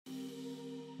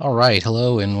All right,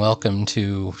 hello and welcome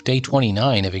to day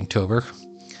 29 of Inktober.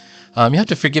 You have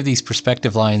to forgive these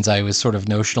perspective lines I was sort of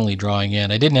notionally drawing in.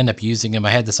 I didn't end up using them.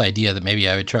 I had this idea that maybe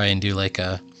I would try and do like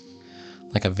a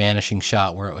vanishing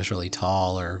shot where it was really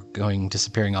tall or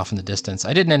disappearing off in the distance.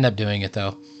 I didn't end up doing it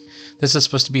though. This is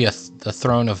supposed to be the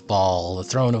throne of Baal, the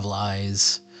throne of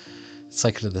lies. It's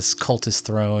like this cultist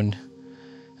throne,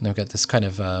 and I've got this kind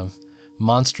of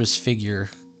monstrous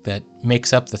figure that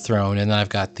makes up the throne, and then I've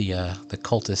got the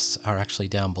cultists are actually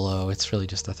down below. It's really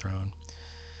just a throne.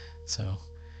 So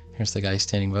here's the guy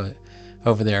standing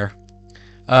over there.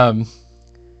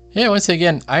 Yeah, once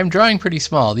again, I'm drawing pretty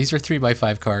small. These are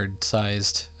 3x5 card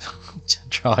sized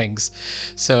drawings,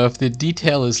 so if the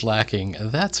detail is lacking,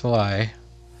 that's why.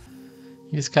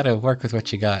 You just gotta work with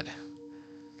what you got.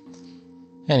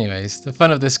 Anyways, the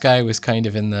fun of this guy was kind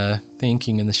of in the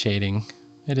inking and the shading.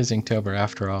 It is Inktober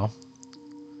after all.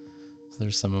 So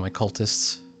there's some of my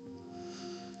cultists.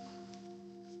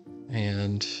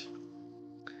 And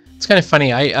it's kind of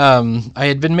funny. I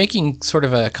had been making sort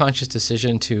of a conscious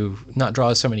decision to not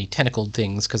draw so many tentacled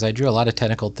things, because I drew a lot of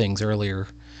tentacled things earlier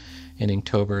in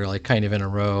Inktober, like kind of in a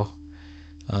row.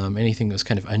 Anything that was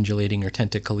kind of undulating or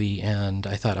tentacly, and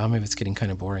I thought, oh, maybe it's getting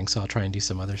kind of boring, so I'll try and do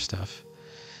some other stuff.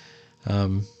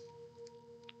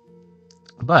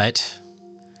 But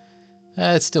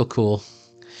it's still cool.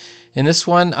 In this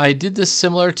one, I did this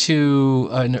similar to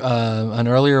an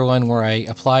earlier one where I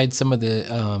applied some of the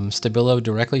Stabilo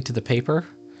directly to the paper.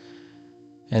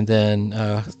 And then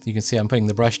you can see I'm putting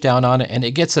the brush down on it, and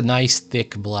it gets a nice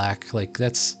thick black. Like,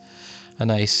 that's a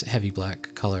nice heavy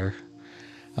black color.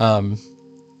 Runs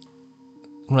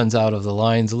out of the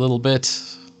lines a little bit.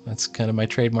 That's kind of my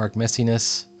trademark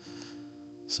messiness.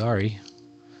 Sorry.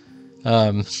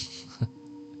 But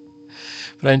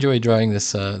I enjoy drawing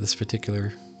this this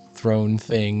particular throne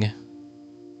thing.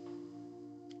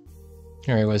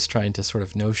 Here I was trying to sort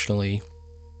of notionally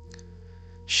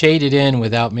shade it in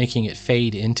without making it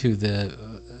fade into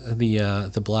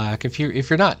the black. If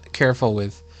you're not careful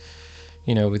with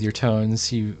with your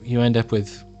tones, you end up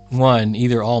with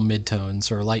either all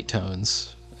midtones or light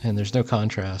tones, and there's no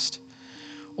contrast,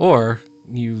 or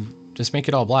you just make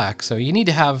it all black. So you need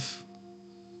to have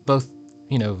both,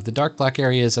 the dark black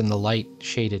areas and the light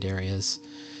shaded areas.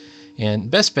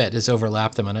 And best bet is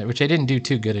overlap them on it, which I didn't do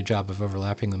too good a job of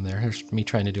overlapping them there. Here's me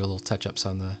trying to do a little touch-ups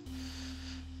on the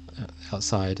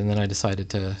outside, and then I decided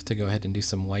to go ahead and do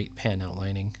some white pen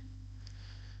outlining.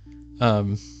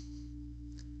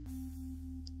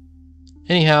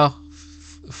 Anyhow,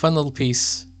 fun little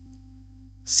piece.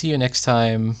 See you next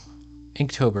time.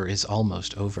 Inktober is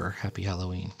almost over. Happy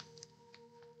Halloween.